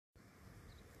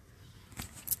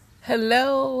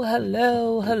Hello,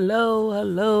 hello, hello,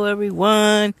 hello,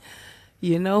 everyone.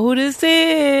 You know who this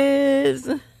is.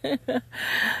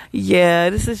 Yeah,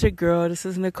 this is your girl. This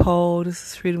is Nicole. This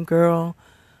is Freedom Girl.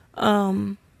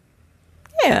 Um,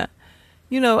 yeah.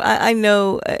 I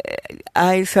know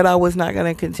I said I was not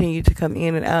going to continue to come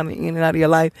in and out of your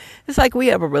life. It's like we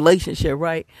have a relationship,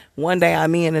 right? One day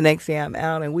I'm in, the next day I'm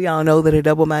out, and we all know that a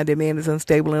double-minded man is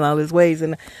unstable in all his ways.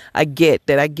 And I get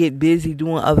that I get busy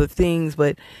doing other things,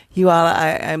 but you all,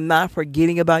 I'm not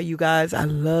forgetting about you guys. I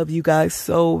love you guys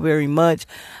so very much.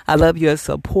 I love your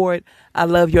support. I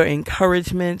love your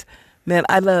encouragement. Man,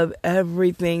 I love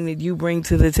everything that you bring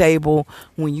to the table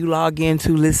when you log in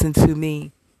to listen to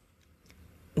me.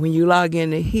 When you log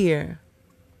in to hear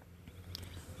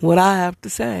what I have to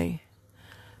say.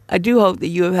 I do hope that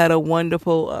you have had a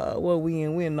wonderful,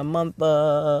 we're in the month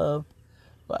of,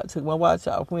 I took my watch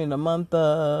off, we're in the month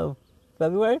of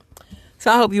February. So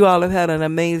I hope you all have had an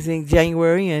amazing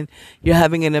January and you're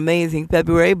having an amazing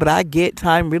February, but I get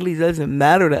time really doesn't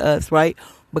matter to us, right?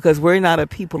 Because we're not a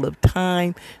people of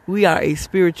time. We are a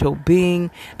spiritual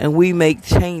being and we make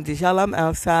changes. Y'all, I'm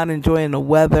outside enjoying the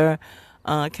weather.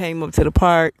 Came up to the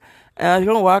park. And I was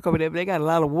going to walk over there, but they got a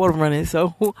lot of water running.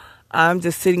 So I'm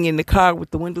just sitting in the car with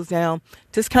the windows down,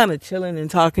 just kind of chilling and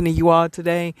talking to you all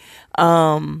today.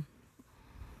 I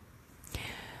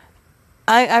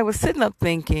was sitting up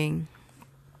thinking,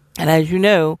 and as you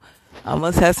know, I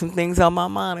must have some things on my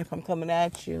mind if I'm coming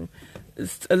at you.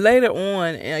 Later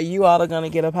on, you all are going to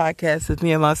get a podcast with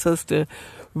me and my sister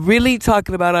really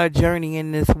talking about our journey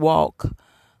in this walk.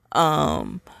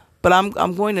 But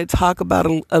I'm going to talk about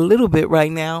a little bit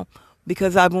right now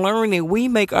because I've learned that we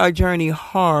make our journey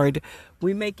hard.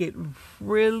 We make it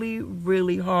really,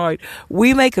 really hard.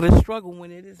 We make it a struggle when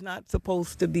it is not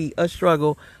supposed to be a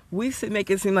struggle. We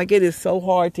make it seem like it is so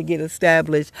hard to get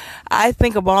established. I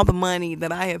think of all the money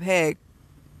that I have had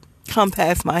come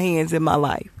past my hands in my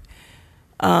life.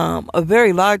 A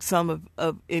very large sum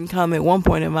of income at one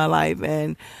point in my life,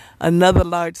 and another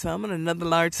large sum, and another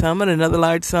large sum, and another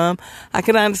large sum. I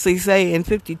can honestly say in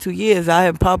 52 years, I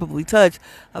have probably touched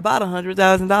about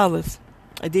 $100,000.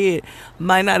 I did.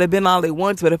 Might not have been all at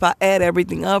once, but if I add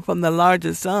everything up from the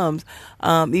larger sums,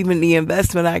 even the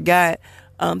investment I got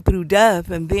through death,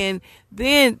 and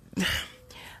then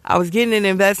I was getting an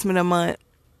investment a month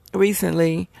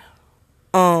recently,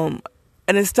 and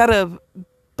instead of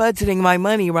budgeting my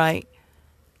money right,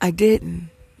 I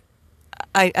didn't.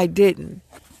 I didn't.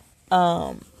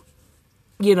 I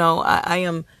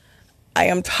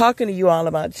am talking to you all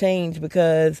about change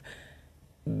because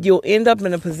you'll end up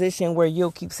in a position where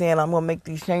you'll keep saying, I'm going to make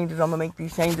these changes,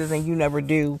 and you never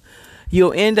do.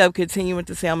 You'll end up continuing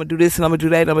to say, I'm going to do this, and I'm going to do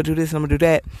that, and I'm going to do this, and I'm going to do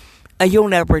that, and you'll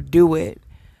never do it.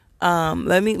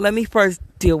 Let me first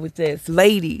deal with this.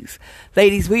 Ladies,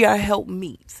 we are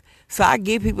helpmeets. So I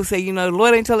get people say, the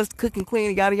Lord ain't tell us to cook and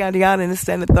clean, yada, yada, yada, and this,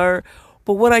 that, and the third.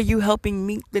 But what are you helping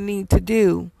meet the need to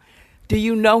do? Do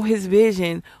you know his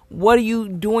vision? What are you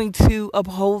doing to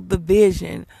uphold the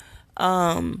vision?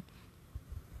 Couple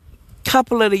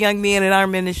of the young men in our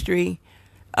ministry,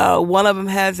 one of them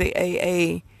has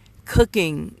a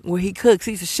cooking where he cooks.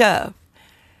 He's a chef.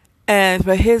 And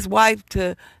for his wife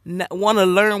to want to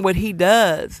learn what he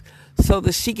does so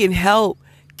that she can help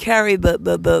carry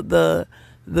the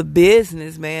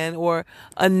business, man, or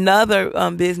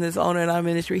another business owner in our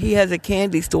ministry. He has a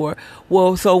candy store.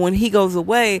 Well, so when he goes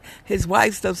away, his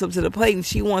wife steps up to the plate and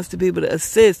she wants to be able to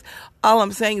assist. All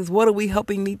I'm saying is, what are we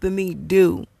helping Meet the Meat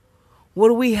do? What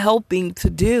are we helping to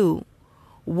do?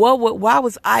 Why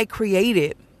was I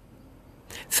created?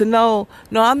 So no,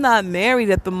 I'm not married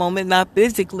at the moment, not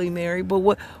physically married, but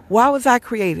why was I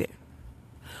created?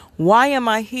 Why am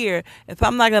I here if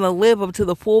I'm not going to live up to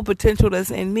the full potential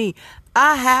that's in me?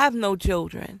 I have no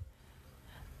children.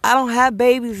 I don't have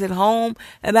babies at home,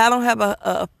 and I don't have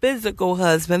a physical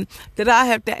husband that I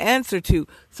have to answer to.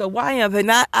 So why have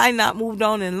I not moved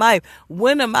on in life?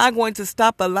 When am I going to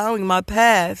stop allowing my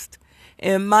past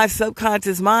and my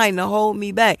subconscious mind to hold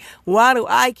me back? Why do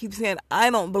I keep saying, I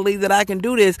don't believe that I can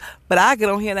do this, but I get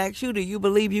on here and ask you, do you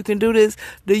believe you can do this?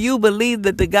 Do you believe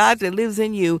that the God that lives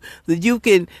in you, that you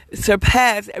can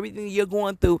surpass everything you're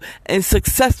going through and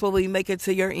successfully make it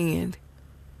to your end?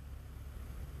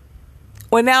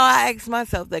 Well, now I ask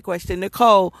myself that question.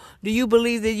 Nicole, do you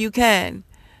believe that you can?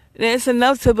 And it's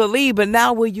enough to believe, but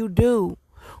now will you do?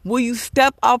 Will you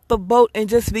step off the boat and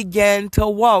just begin to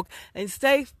walk and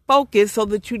stay focused so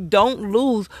that you don't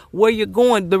lose where you're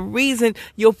going? The reason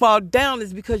you'll fall down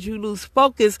is because you lose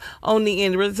focus on the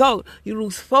end result. You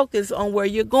lose focus on where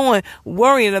you're going,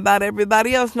 worrying about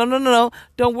everybody else. No.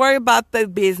 Don't worry about the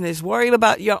business. Worry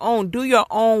about your own. Do your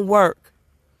own work.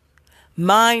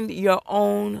 Mind your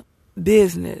own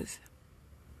business.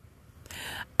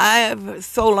 I have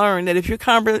so learned that if you're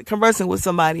conversing with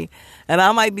somebody, and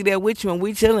I might be there with you and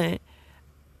we chilling,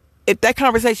 if that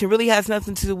conversation really has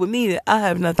nothing to do with me, then I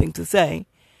have nothing to say.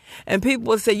 And people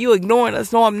will say, you ignoring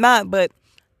us. No, I'm not, but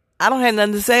I don't have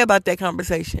nothing to say about that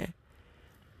conversation.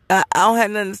 I don't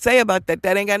have nothing to say about that.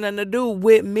 That ain't got nothing to do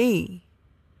with me.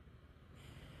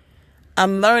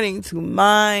 I'm learning to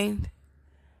mind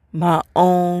my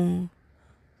own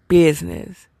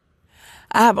business.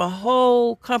 I have a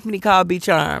whole company called Be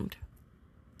Charmed.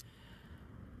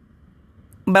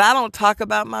 But I don't talk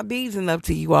about my beads enough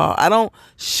to you all. I don't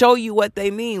show you what they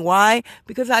mean. Why?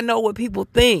 Because I know what people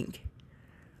think.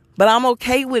 But I'm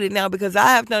okay with it now because I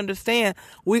have to understand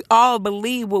we all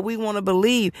believe what we want to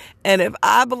believe. And if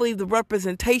I believe the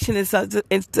representation is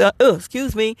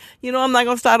excuse me, I'm not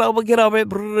going to start over, get over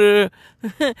it.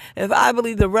 If I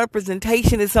believe the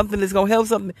representation is something that's going to help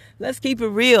something, let's keep it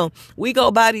real. We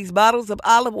go buy these bottles of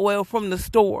olive oil from the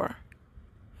store.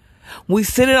 We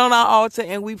sit it on our altar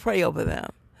and we pray over them.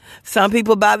 Some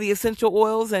people buy the essential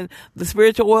oils and the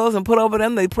spiritual oils and put over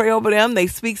them. They pray over them. They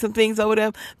speak some things over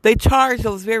them. They charge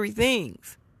those very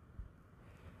things.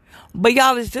 But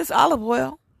y'all, it's just olive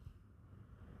oil.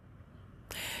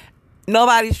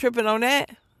 Nobody's tripping on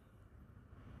that.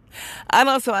 I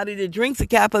know somebody that drinks a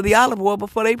cap of the olive oil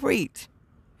before they preach.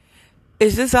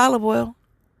 It's just olive oil.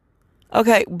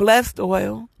 Okay, blessed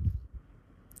oil.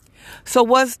 So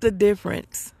what's the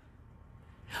difference?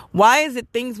 Why is it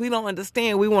things we don't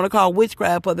understand we want to call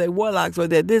witchcraft or they're warlocks or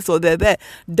they're this or they're that?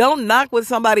 Don't knock what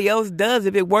somebody else does.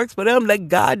 If it works for them, let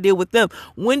God deal with them.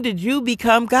 When did you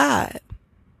become God?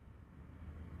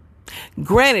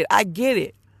 Granted, I get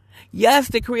it. Yes,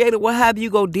 the Creator will have you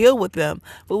go deal with them.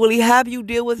 But will He have you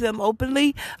deal with them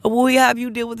openly or will He have you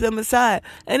deal with them aside?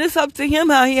 And it's up to Him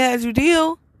how He has you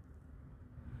deal.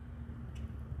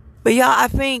 But y'all, I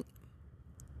think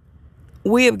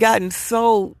we have gotten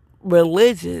so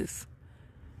religious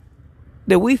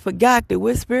that we forgot that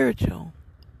we're spiritual.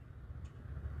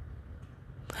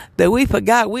 That we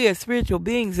forgot we are spiritual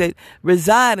beings that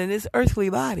reside in this earthly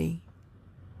body.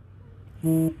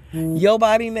 Your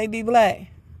body may be black.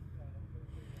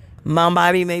 My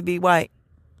body may be white.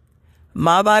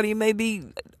 My body may be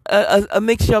a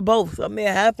mixture of both. Something may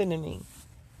happen to me.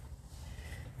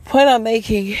 Point I'm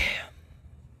making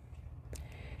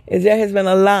is there has been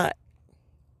a lot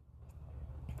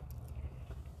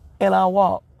in our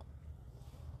walk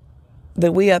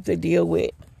that we have to deal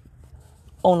with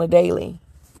on a daily.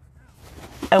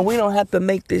 And we don't have to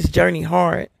make this journey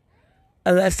hard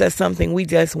unless that's something we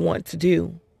just want to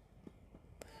do.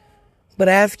 But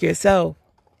ask yourself,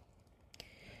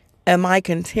 am I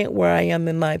content where I am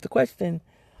in life? The question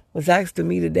was asked to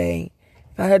me today.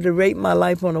 If I had to rate my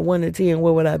life on a 1 to 10,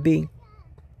 where would I be?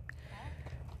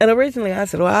 And originally I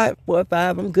said, well, I 4 or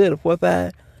 5. I'm good at 4 or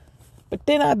 5. But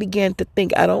then I began to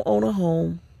think, I don't own a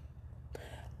home.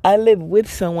 I live with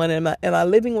someone. Am I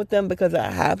living with them because I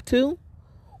have to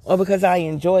or because I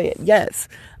enjoy it? Yes,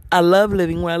 I love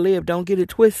living where I live. Don't get it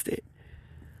twisted.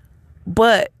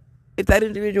 But if that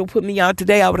individual put me out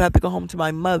today, I would have to go home to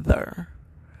my mother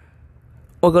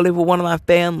or go live with one of my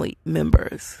family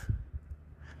members.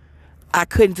 I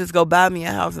couldn't just go buy me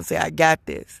a house and say, I got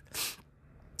this.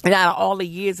 And out of all the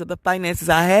years of the finances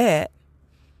I had,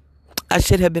 I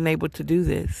should have been able to do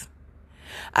this.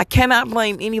 I cannot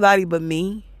blame anybody but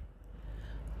me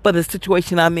for the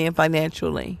situation I'm in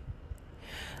financially.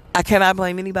 I cannot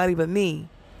blame anybody but me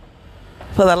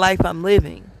for the life I'm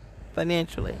living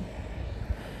financially.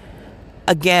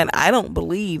 Again, I don't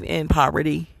believe in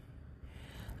poverty.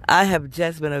 I have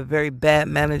just been a very bad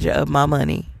manager of my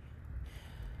money.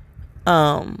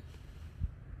 So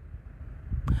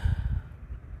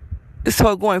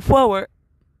going forward,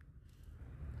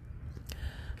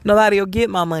 nobody will get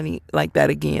my money like that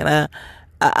again.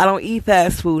 I don't eat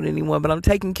fast food anymore, but I'm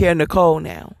taking care of Nicole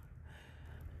now.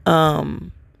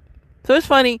 So it's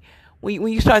funny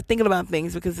when you start thinking about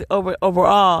things, because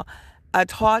overall, I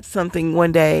taught something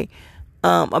one day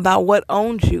about what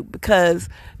owns you, because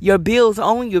your bills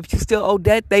own you. If you still owe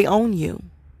debt, they own you.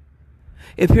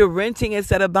 If you're renting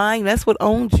instead of buying, that's what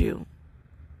owns you.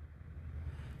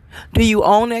 Do you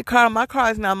own that car? My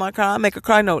car is not my car. I make a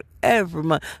car note every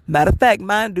month. Matter of fact,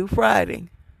 mine due Friday.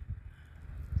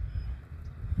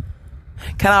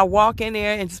 Can I walk in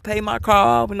there and just pay my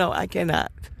car off? No, I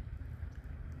cannot.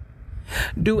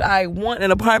 Do I want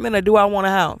an apartment or do I want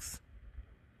a house?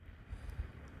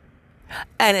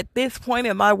 And at this point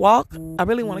in my walk, I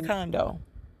really want a condo.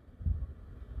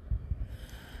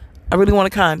 I really want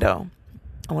a condo.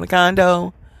 I want a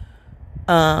condo.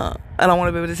 And I want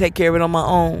to be able to take care of it on my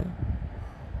own.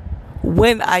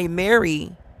 when I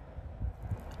marry,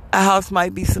 a house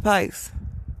might be suffice.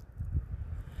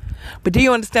 But do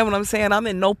you understand what I'm saying? I'm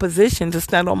in no position to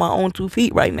stand on my own 2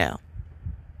 feet right now.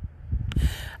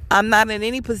 I'm not in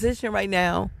any position right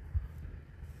now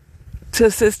to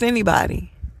assist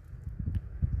anybody.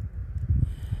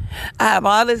 I have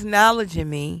all this knowledge in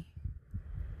me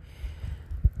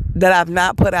that I've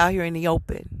not put out here in the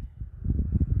open.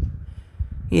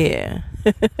 Yeah.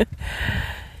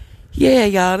 Yeah,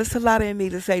 y'all, there's a lot in me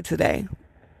to say today.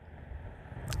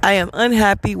 I am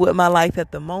unhappy with my life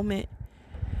at the moment.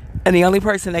 And the only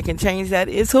person that can change that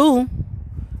is who?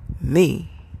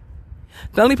 Me.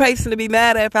 The only person to be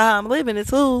mad at for how I'm living is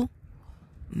who?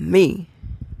 Me.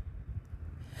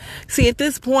 See, at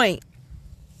this point,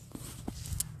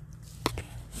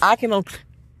 I can only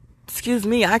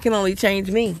change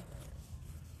me.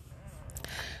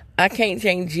 I can't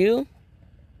change you.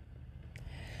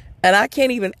 And I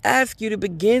can't even ask you to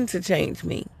begin to change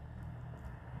me.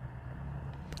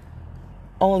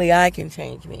 Only I can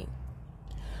change me.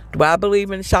 Do I believe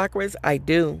in chakras? I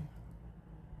do.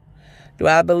 Do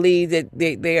I believe that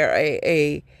they are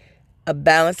a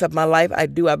balance of my life? I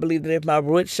do. I believe that if my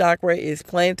root chakra is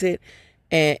planted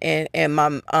and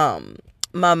my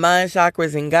mind chakra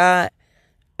is in God,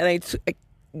 and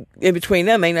in between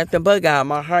them ain't nothing but God.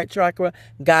 My heart chakra,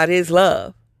 God is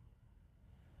love.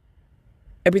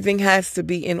 Everything has to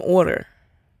be in order.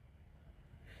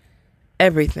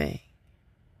 Everything.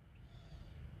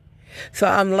 So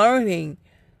I'm learning,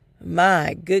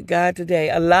 my good God,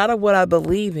 today, a lot of what I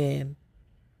believe in,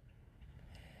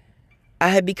 I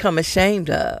have become ashamed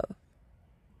of.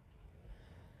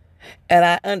 And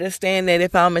I understand that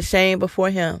if I'm ashamed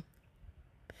before Him,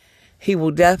 He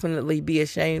will definitely be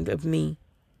ashamed of me.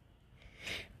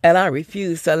 And I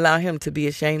refuse to allow Him to be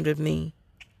ashamed of me.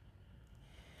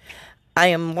 I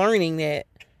am learning that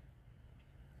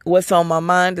what's on my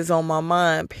mind is on my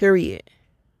mind, period.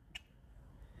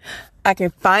 I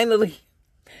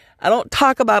don't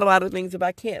talk about a lot of things if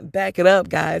I can't back it up,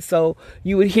 guys. So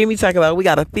you would hear me talk about, we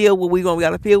got to feel what we want, we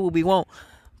got to feel what we want.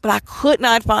 But I could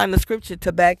not find the scripture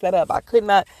to back that up. I could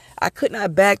not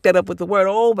back that up with the word.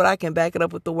 Oh, but I can back it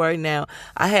up with the word now.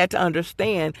 I had to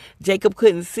understand Jacob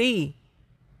couldn't see.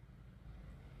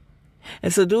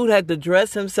 And so dude had to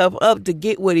dress himself up to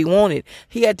get what he wanted.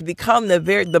 He had to become the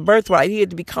birthright. He had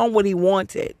to become what he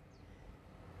wanted.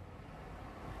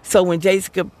 So when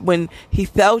he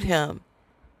felt him,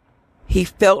 he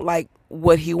felt like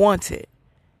what he wanted.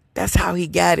 That's how he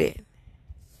got it.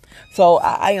 So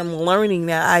I am learning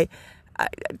that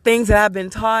things that I've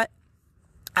been taught,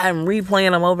 I'm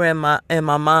replaying them over in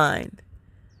my mind.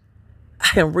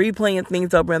 I am replaying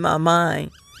things over in my mind.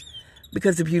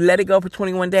 Because if you let it go for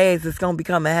 21 days, it's going to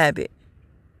become a habit.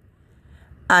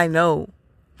 I know.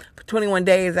 For 21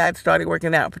 days, I started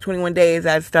working out. For 21 days,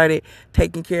 I started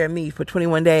taking care of me for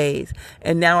 21 days.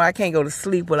 And now I can't go to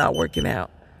sleep without working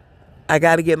out. I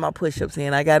got to get my push-ups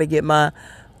in. I got to get my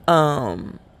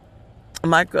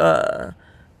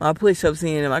push-ups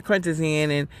in and my crunches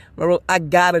in. And I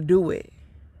got to do it.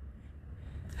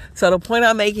 So the point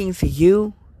I'm making to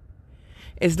you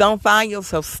is don't find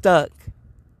yourself stuck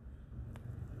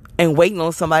and waiting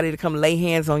on somebody to come lay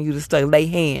hands on you to lay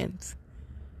hands.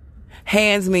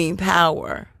 Hands mean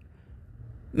power.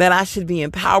 Man, I should be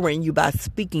empowering you by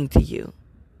speaking to you.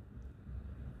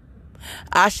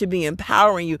 I should be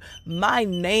empowering you. My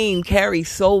name carries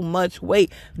so much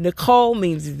weight. Nicole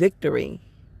means victory.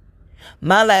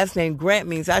 My last name, Grant,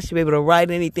 means I should be able to write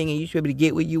anything and you should be able to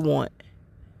get what you want.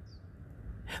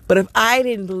 But if I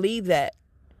didn't believe that,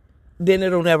 then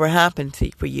it'll never happen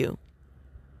for you.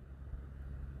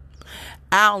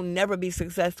 I'll never be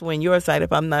successful in your sight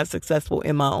if I'm not successful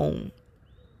in my own.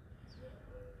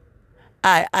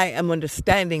 I am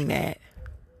understanding that.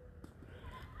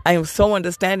 I am so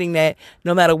understanding that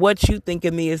no matter what you think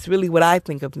of me, it's really what I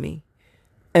think of me.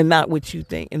 And not what you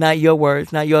think. And not your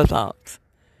words, not your thoughts.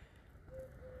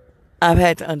 I've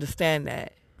had to understand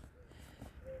that.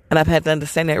 And I've had to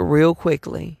understand that real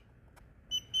quickly.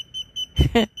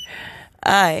 All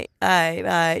right.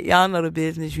 Y'all know the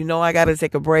business. You know I got to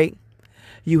take a break.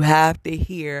 You have to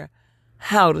hear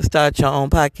how to start your own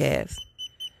podcast.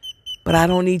 But I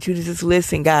don't need you to just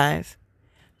listen, guys.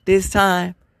 This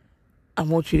time, I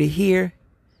want you to hear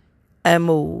and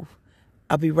move.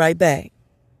 I'll be right back.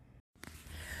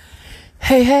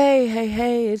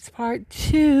 Hey, it's part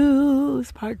two.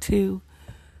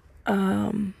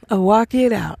 Walk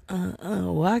it out.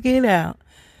 Walk it out.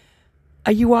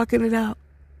 Are you walking it out?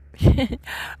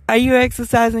 Are you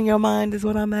exercising your mind is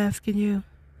what I'm asking you.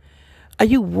 Are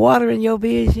you watering your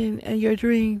vision and your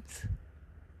dreams?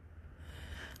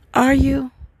 Are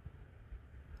you?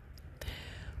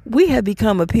 We have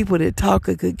become a people that talk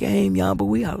a good game, y'all, but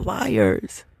we are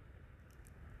liars.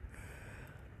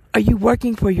 Are you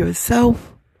working for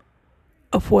yourself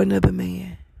or for another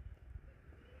man?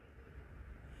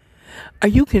 Are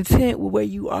you content with where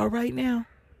you are right now?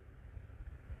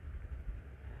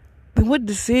 Then what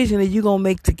decision are you going to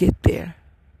make to get there?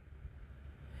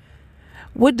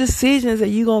 What decisions are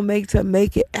you going to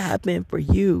make it happen for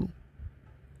you?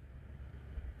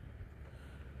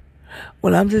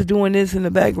 Well, I'm just doing this in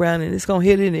the background and it's going to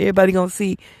hit it and everybody going to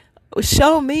see.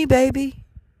 Show me, baby.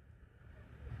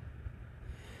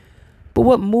 But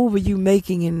what move are you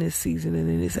making in this season and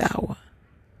in this hour?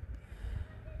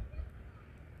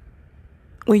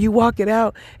 When you walk it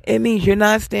out, it means you're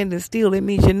not standing still. It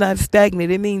means you're not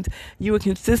stagnant. It means you are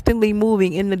consistently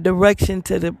moving in the direction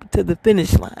to the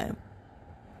finish line.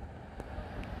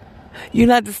 You're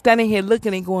not just standing here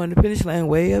looking and going, the finish line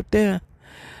way up there.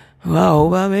 Well, I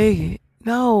hope I make it.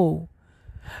 No.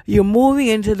 You're moving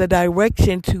into the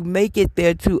direction to make it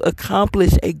there, to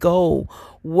accomplish a goal.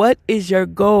 What is your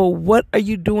goal? What are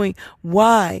you doing?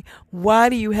 Why? Why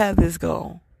do you have this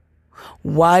goal?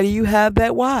 Why do you have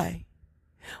that why?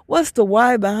 What's the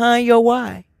why behind your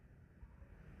why?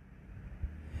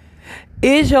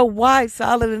 Is your why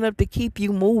solid enough to keep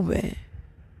you moving?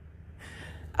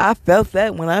 I felt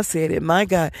that when I said it. My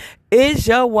God, is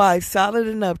your why solid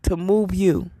enough to move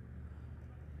you?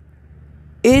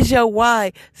 Is your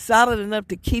why solid enough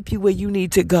to keep you where you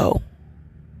need to go?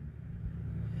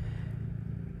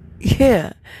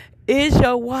 Yeah. Is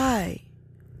your why?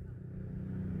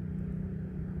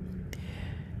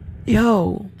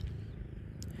 Yo,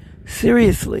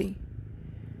 seriously,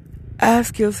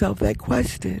 ask yourself that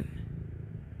question.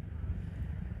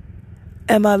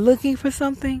 Am I looking for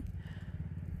something?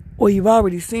 Or you've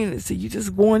already seen it, so you're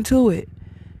just going to it?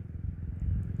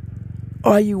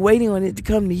 Or are you waiting on it to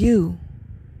come to you?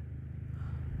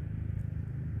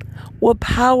 What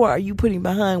power are you putting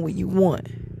behind what you want?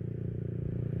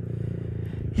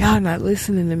 Y'all not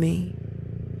listening to me.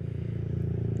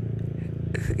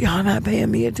 Y'all not paying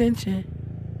me attention.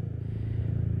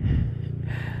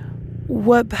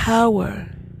 What power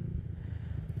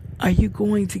are you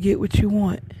going to get what you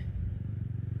want?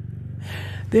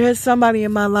 There's somebody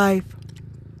in my life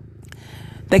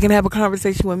that can have a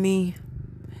conversation with me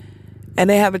and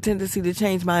they have a tendency to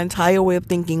change my entire way of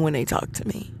thinking when they talk to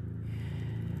me.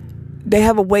 They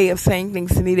have a way of saying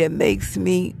things to me that makes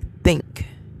me think.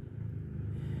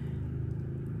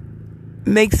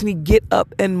 Makes me get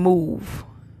up and move.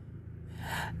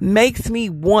 Makes me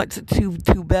want to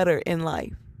do better in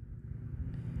life.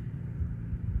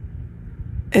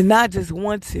 And not just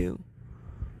want to,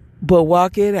 but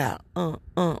walk it out.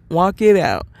 Walk it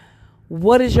out.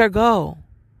 What is your goal?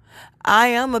 I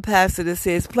am a pastor that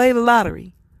says play the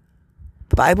lottery.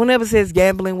 The Bible never says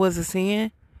gambling was a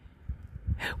sin.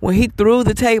 When he threw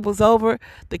the tables over,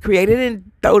 the Creator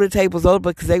didn't throw the tables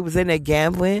over because they was in there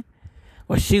gambling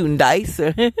or shooting dice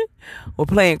or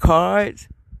playing cards.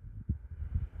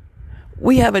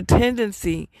 We have a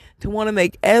tendency to want to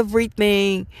make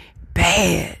everything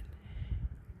bad.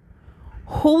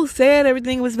 Who said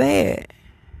everything was bad?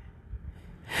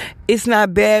 It's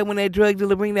not bad when that drug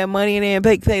dealer bring that money in there and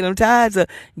pay them tithes or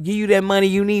give you that money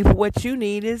you need for what you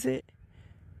need, is it?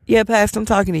 Yeah, Pastor, I'm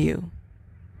talking to you.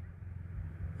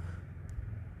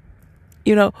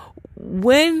 You know,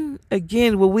 when,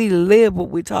 again, will we live what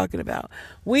we're talking about?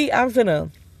 I was in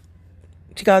a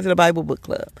Bible book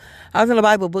club. I was in a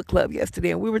Bible book club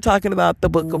yesterday, and we were talking about the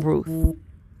book of Ruth.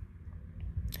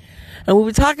 And we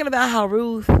were talking about how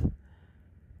Ruth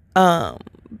followed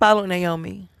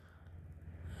Naomi.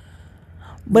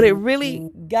 But it really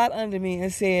got under me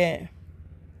and said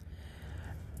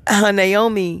how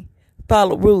Naomi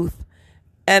followed Ruth.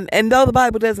 And though the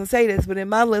Bible doesn't say this, but in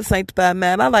my little sanctified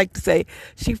mind, I like to say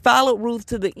she followed Ruth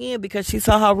to the end because she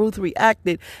saw how Ruth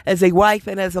reacted as a wife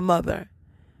and as a mother.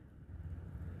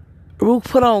 Ruth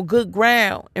put on good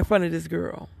ground in front of this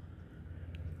girl.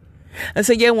 And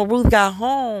so, when Ruth got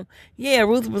home,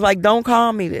 Ruth was like, don't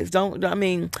call me this.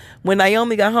 When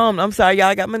Naomi got home, I'm sorry, y'all,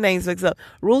 I got my names mixed up.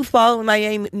 Ruth followed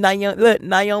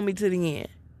Naomi to the end.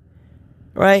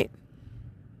 Right?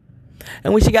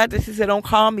 And when she got there, she said, don't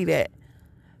call me that.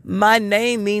 My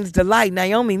name means delight.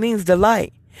 Naomi means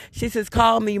delight. She says,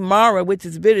 call me Mara, which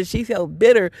is bitter. She felt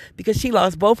bitter because she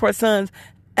lost both her sons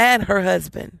and her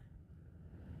husband.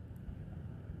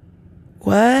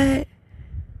 What?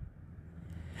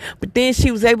 But then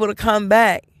she was able to come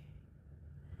back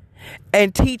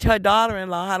and teach her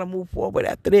daughter-in-law how to move forward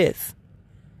after this.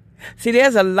 See,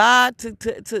 there's a lot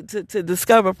to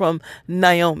discover from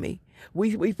Naomi.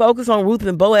 We focus on Ruth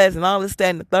and Boaz and all this, that,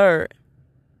 and the third.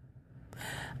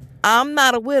 I'm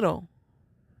not a widow.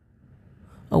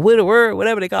 A widower,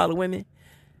 whatever they call the women.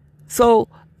 So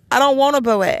I don't want a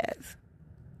Boaz.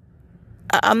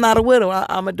 I'm not a widow.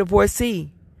 I'm a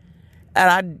divorcee.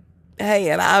 And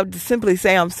I simply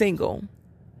say I'm single.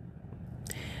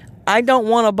 I don't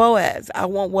want a Boaz. I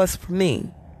want what's for me.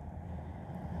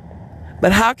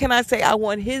 But how can I say I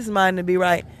want his mind to be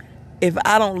right if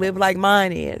I don't live like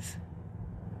mine is?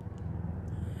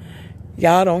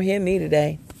 Y'all don't hear me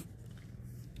today.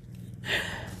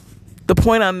 The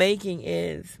point I'm making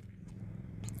is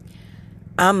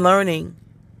I'm learning.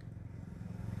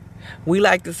 We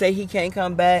like to say he can't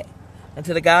come back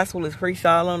until the gospel is preached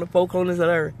all on the four corners of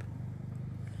the earth.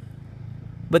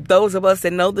 But those of us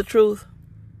that know the truth,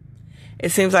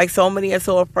 it seems like so many are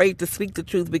so afraid to speak the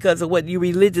truth because of what you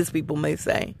religious people may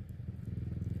say.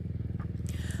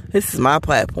 This is my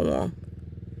platform.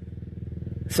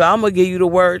 So I'm going to give you the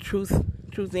word truth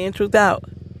in, truth out.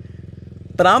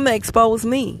 But I'm going to expose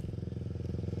me.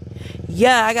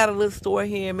 Yeah, I got a little store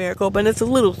here in Maricopa, and it's a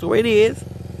little store. It is.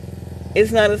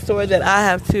 It's not a store that I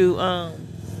have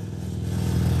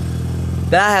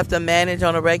to manage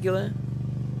on a regular.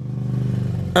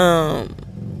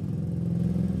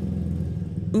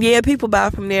 Yeah, people buy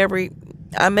from there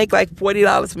I make like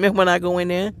 $40 from it when I go in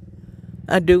there.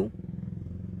 I do.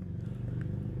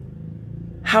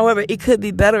 However, it could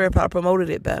be better if I promoted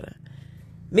it better.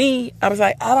 Me, I was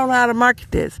like, I don't know how to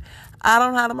market this. I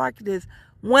don't know how to market this.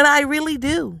 When I really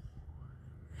do.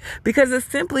 Because it's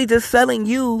simply just selling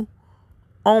you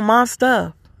on my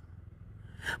stuff.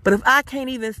 But if I can't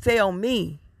even sell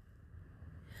me,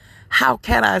 how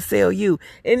can I sell you?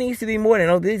 It needs to be more than,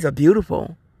 oh, these are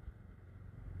beautiful.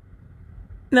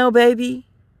 No, baby.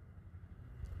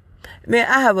 Man,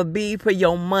 I have a bead for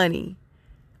your money.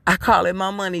 I call it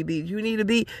my money bead.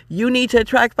 You need to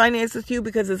attract finances to you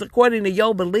because it's according to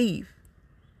your belief.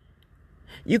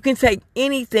 You can take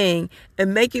anything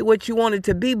and make it what you want it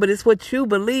to be, but it's what you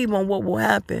believe on what will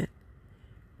happen.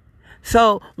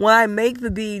 So when I make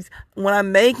the beads, when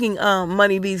I'm making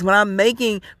money beads, when I'm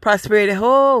making prosperity,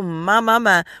 oh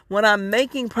my, when I'm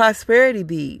making prosperity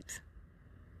beads,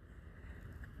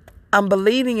 I'm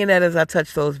believing in that as I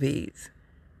touch those beads.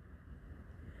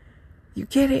 You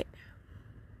get it?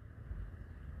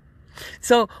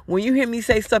 So when you hear me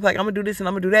say stuff like, I'm going to do this and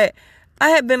I'm going to do that, I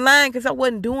had been lying because I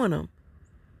wasn't doing them.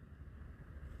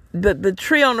 The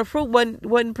tree on the fruit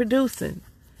wasn't producing.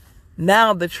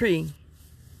 Now the tree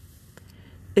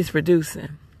is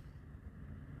producing.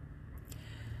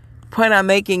 Point I'm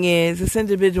making is this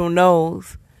individual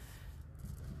knows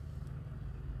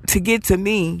to get to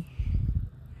me,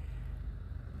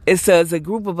 it says a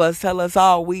group of us tell us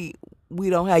all we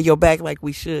don't have your back like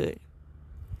we should.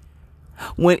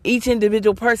 When each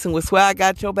individual person would swear, I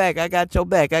got your back, I got your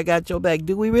back, I got your back.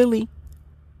 Do we really?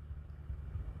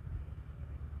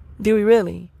 Do we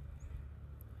really?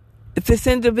 If this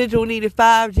individual needed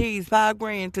 5 G's, 5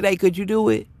 grand today, could you do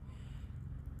it?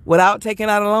 Without taking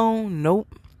out a loan? Nope.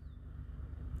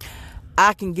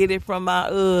 I can get it from my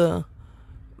little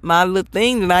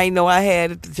thing that I didn't know I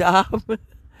had at the job.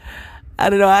 I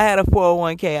didn't know I had a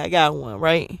 401k. I got one,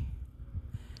 right?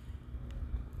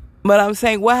 But I'm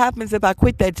saying, what happens if I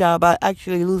quit that job? I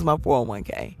actually lose my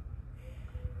 401k.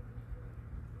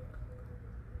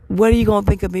 What are you going to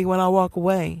think of me when I walk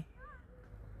away?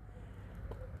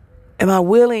 Am I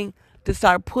willing to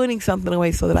start putting something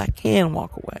away so that I can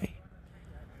walk away?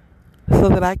 So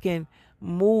that I can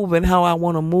move in how I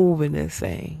want to move in this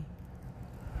thing?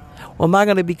 Or am I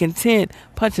going to be content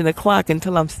punching the clock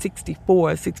until I'm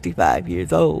 64 or 65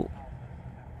 years old?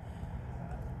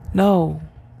 No.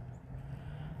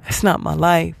 That's not my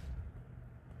life.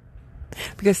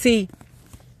 Because see,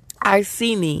 I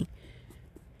see me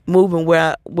moving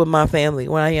with my family,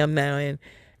 where I am now,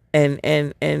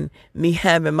 and me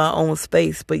having my own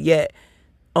space, but yet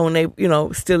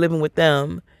still living with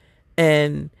them,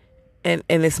 and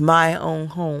it's my own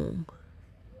home.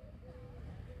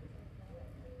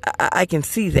 I can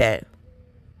see that.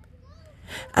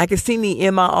 I can see me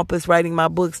in my office writing my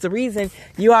books. The reason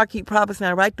you all keep promising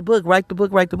I write the book.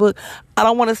 I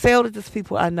don't want to sell to just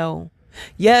people I know.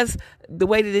 Yes, the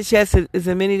way that this is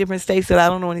in many different states that I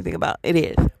don't know anything about. It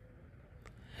is.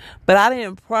 But I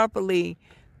didn't properly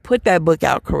put that book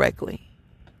out correctly.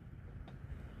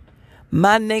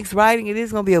 My next writing, it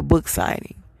is going to be a book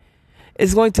signing.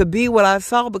 It's going to be what I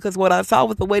saw, because what I saw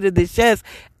with the weight of this chest,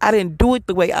 I didn't do it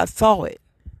the way I saw it.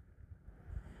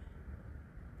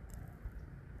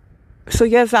 So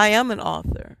yes, I am an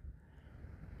author.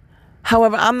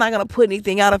 However, I'm not going to put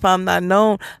anything out if I'm not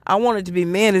known. I want it to be,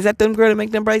 man, is that them girl that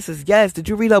make them bracelets? Yes. Did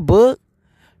you read a book?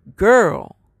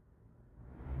 Girl.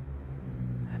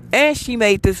 And she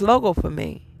made this logo for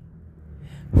me.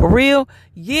 For real?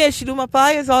 Yeah, she do my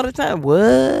flyers all the time.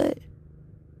 What?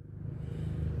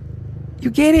 You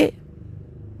get it?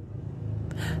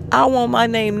 I want my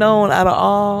name known out of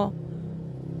all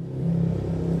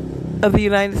of the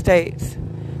United States.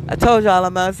 I told y'all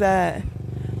I'm outside.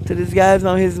 So this guy's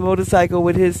on his motorcycle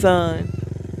with his son.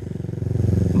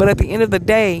 But at the end of the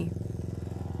day,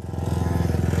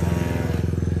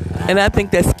 and I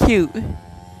think that's cute,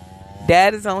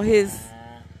 Dad is on his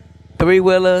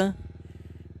three-wheeler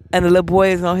and the little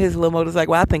boy is on his little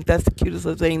motorcycle. I think that's the cutest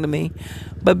little thing to me.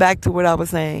 But back to what I was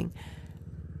saying.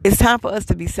 It's time for us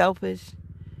to be selfish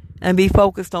and be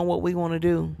focused on what we want to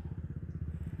do.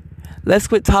 Let's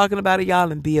quit talking about it,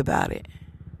 y'all, and be about it.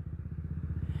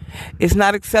 It's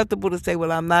not acceptable to say,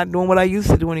 well, I'm not doing what I used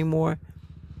to do anymore.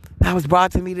 That was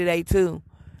brought to me today, too.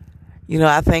 You know,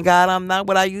 I thank God I'm not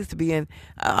what I used to be. And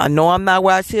I know I'm not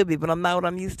where I should be, but I'm not what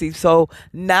I'm used to. So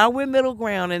now we're middle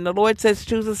ground, and the Lord says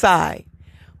choose a side.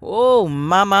 Oh,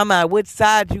 my, which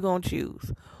side you going to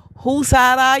choose? Whose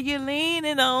side are you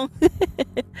leaning on?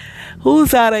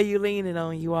 Whose side are you leaning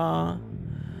on, you all?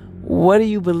 What are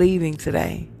you believing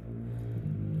today?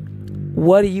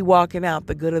 What are you walking out,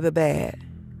 the good or the bad?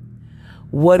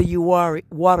 What are you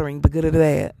watering, the good or the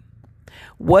bad?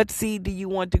 What seed do you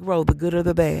want to grow, the good or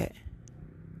the bad?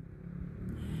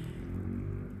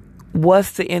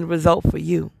 What's the end result for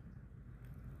you?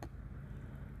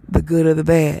 The good or the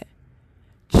bad?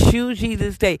 Choose ye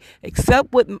this day.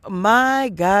 Accept what,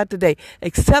 my God, today.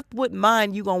 Accept what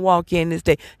mind you going to walk in this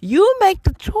day. You make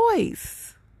the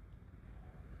choice.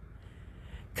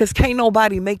 Because can't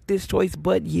nobody make this choice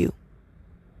but you.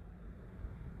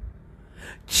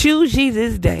 Choose ye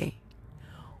this day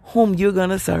whom you're going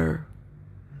to serve.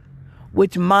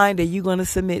 Which mind are you going to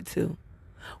submit to?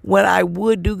 When I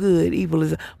would do good, evil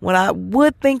is. When I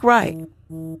would think right.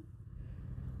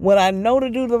 When I know to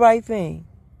do the right thing.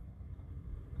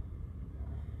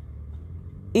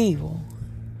 Evil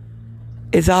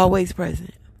is always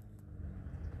present.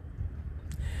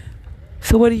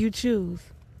 So what do you choose?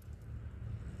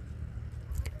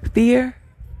 Fear?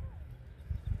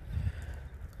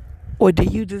 Or do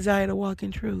you desire to walk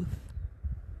in truth?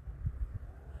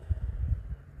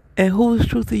 And whose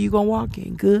truth are you going to walk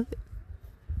in? Good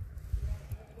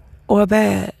or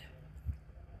bad?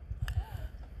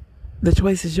 The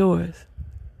choice is yours.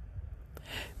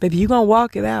 Baby, you're going to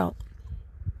walk it out.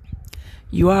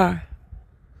 You are.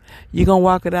 You're going to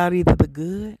walk it out either the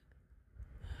good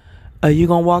or you're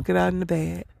going to walk it out in the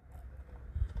bad.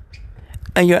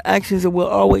 And your actions will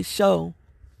always show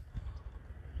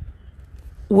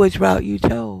which route you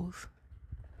chose.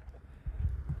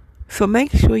 So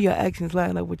make sure your actions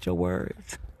line up with your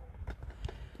words.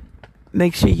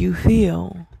 Make sure you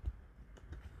feel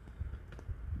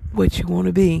what you want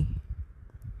to be.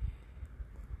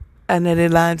 And that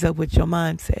it lines up with your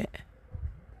mindset.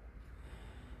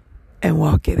 And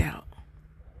walk it out.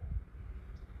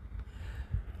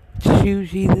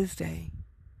 Choose ye this day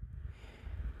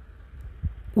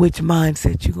which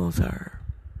mindset you gonna serve.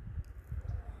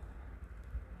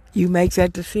 You make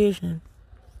that decision.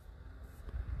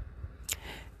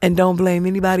 And don't blame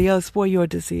anybody else for your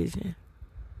decision.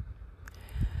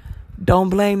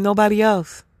 Don't blame nobody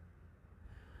else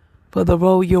for the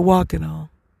road you're walking on.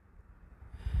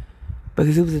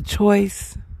 Because it was a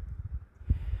choice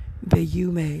that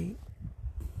you made.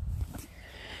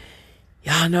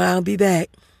 Y'all know I'll be back.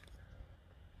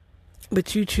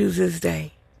 But you choose this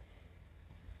day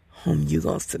whom you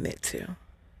gonna submit to.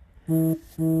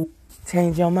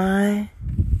 Change your mind.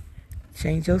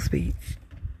 Change your speech.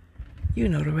 You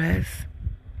know the rest.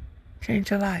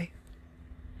 Change your life.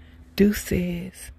 Deuces.